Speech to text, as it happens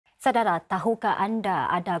Saudara, tahukah anda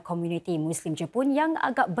ada komuniti Muslim Jepun yang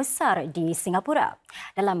agak besar di Singapura?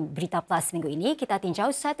 Dalam Berita Plus minggu ini, kita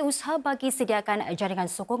tinjau satu usaha bagi sediakan jaringan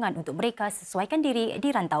sokongan untuk mereka sesuaikan diri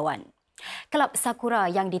di rantauan. Kelab Sakura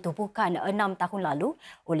yang ditubuhkan 6 tahun lalu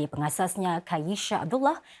oleh pengasasnya Kayisha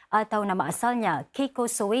Abdullah atau nama asalnya Keiko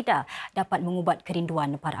Soweda dapat mengubat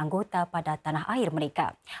kerinduan para anggota pada tanah air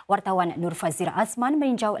mereka. Wartawan Nur Fazir Azman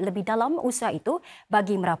meninjau lebih dalam usaha itu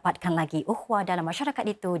bagi merapatkan lagi ukhuwah dalam masyarakat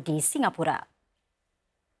itu di Singapura.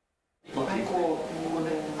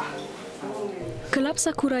 Kelab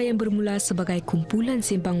Sakura yang bermula sebagai kumpulan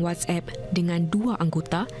sembang WhatsApp dengan 2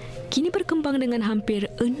 anggota, kini berkembang dengan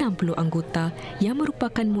hampir 60 anggota yang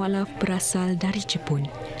merupakan mualaf berasal dari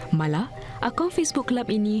Jepun. Malah, akaun Facebook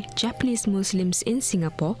kelab ini, Japanese Muslims in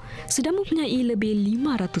Singapore, sudah mempunyai lebih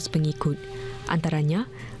 500 pengikut.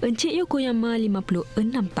 Antaranya, Encik Yokoyama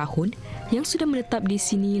 56 tahun yang sudah menetap di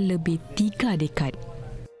sini lebih 3 dekad.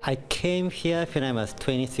 I came here when I was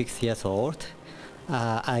 26 years old.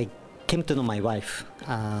 I came to know my wife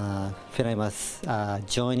when I was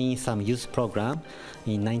joining some youth program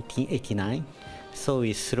in 1989. So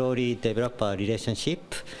we slowly developed a relationship,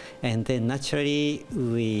 and then naturally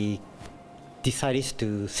we decided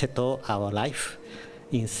to settle our life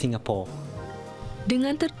in Singapore.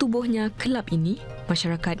 Dengan tertubuhnya kelab ini,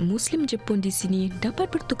 masyarakat Muslim Jepun di sini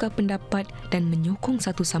dapat bertukar pendapat dan menyokong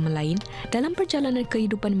satu sama lain dalam perjalanan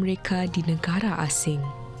kehidupan mereka di negara asing.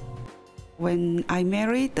 When I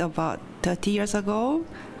married about 30 years ago,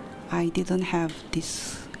 I didn't have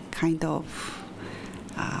this kind of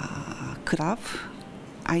club.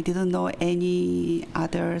 I didn't know any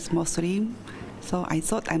others Muslim, so I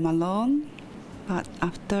thought I'm alone. But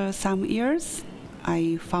after some years,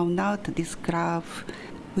 I found out this club,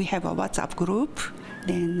 we have a WhatsApp group.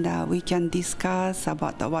 Then we can discuss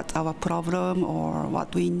about what our problem or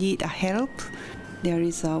what we need help. There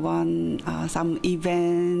is some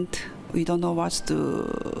event. We don't know what to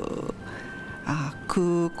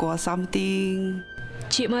cook or something.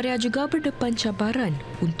 Cik Maria juga berdepan cabaran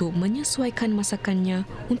untuk menyesuaikan masakannya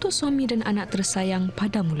untuk suami dan anak tersayang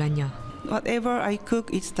pada mulanya. Whatever I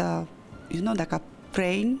cook is like a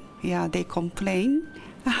plain. Yeah, they complain.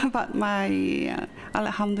 But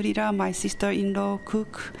Alhamdulillah, my sister-in-law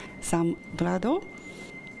cook some berada.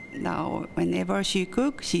 Now, whenever she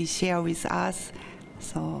cook, she share with us.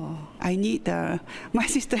 So I need my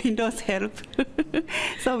sister-in-law's help.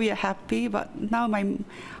 So we are happy. But now my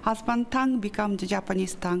husband's tongue become the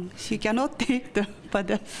Japanese tongue. She cannot take the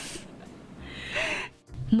pedas.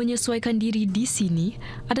 Menyesuaikan diri di sini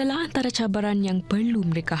adalah antara cabaran yang perlu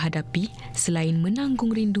mereka hadapi selain menanggung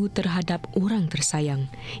rindu terhadap orang tersayang.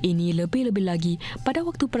 Ini lebih-lebih lagi pada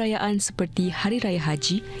waktu perayaan seperti Hari Raya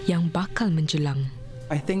Haji yang bakal menjelang.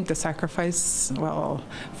 I think the sacrifice, well,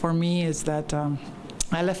 for me is that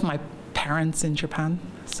I left my parents in Japan,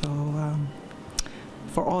 so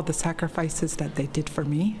for all the sacrifices that they did for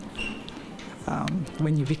me,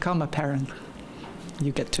 when you become a parent,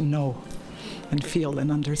 you get to know and feel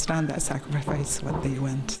and understand that sacrifice, what they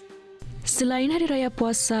went. Selain Hari Raya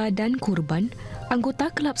Puasa dan Kurban,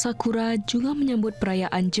 anggota Kelab Sakura juga menyambut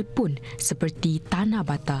perayaan Jepun seperti Tanah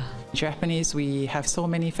Bata. Japanese, we have so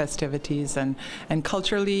many festivities, and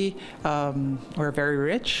culturally we're very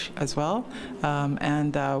rich as well,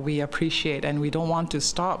 and we appreciate, and we don't want to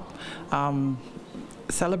stop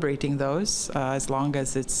celebrating those as long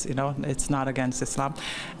as it's not against Islam.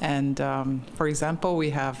 And for example,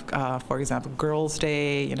 we have Girls'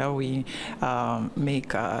 Day. We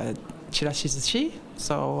make chirashi.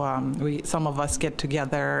 So some of us get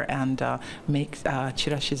together and make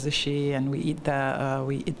chirashi, and we eat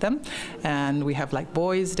them. And we have like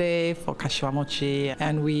Boys' Day for kashiwamochi,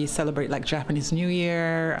 and we celebrate like Japanese New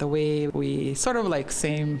Year. The way we sort of like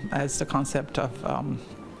same as the concept of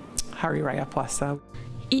Hari Raya Puasa.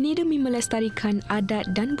 Ini demi melestarikan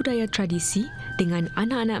adat dan budaya tradisi dengan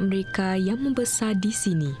anak-anak mereka yang membesar di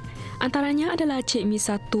sini. Antaranya adalah Cik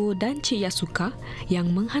Misato dan Cik Yasuka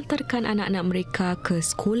yang menghantarkan anak-anak mereka ke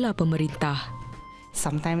sekolah pemerintah.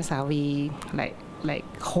 Sometimes we like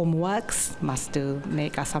homeworks must do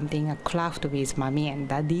make something a craft with mommy and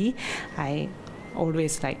daddy. I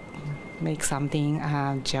always make something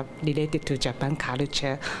related to Japan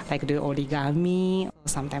culture, like do origami.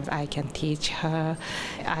 Sometimes I can teach her.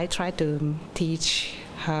 I try to teach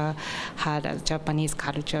her the Japanese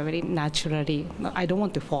culture very naturally. I don't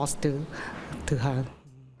want to force to her.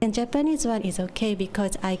 And Japanese one is okay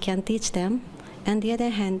because I can teach them. On the other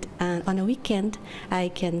hand, on a weekend, I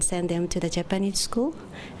can send them to the Japanese school.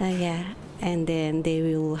 And then they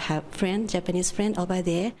will have Japanese friend over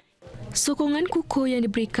there. Sokongan kukuh yang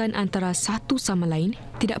diberikan antara satu sama lain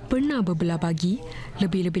tidak pernah berbelah bagi,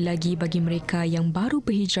 lebih-lebih lagi bagi mereka yang baru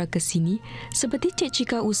berhijrah ke sini seperti Cik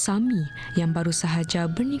Cika Usami yang baru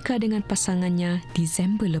sahaja bernikah dengan pasangannya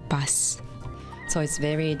Disember lepas. So it's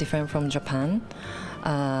very different from Japan.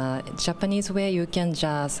 Japanese way you can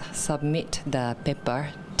just submit the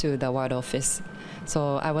paper to the ward office.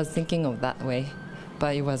 So I was thinking of that way,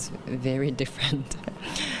 but it was very different.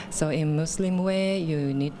 So in Muslim way,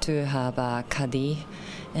 you need to have a qadi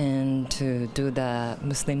and to do the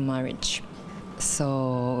Muslim marriage.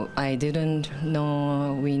 So I didn't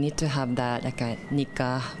know we need to have that like a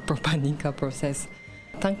nikah, proper nikah process.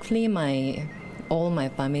 Thankfully, all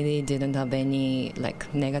my family didn't have any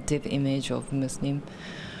like negative image of Muslim.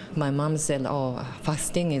 My mom said, "Oh,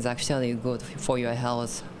 fasting is actually good for your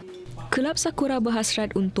health." Kelab Sakura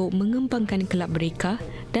berhasrat untuk mengembangkan kelab mereka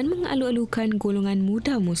dan mengalu-alukan golongan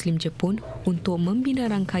muda Muslim Jepun untuk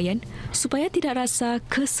membina rangkaian supaya tidak rasa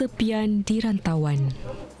kesepian di rantauan.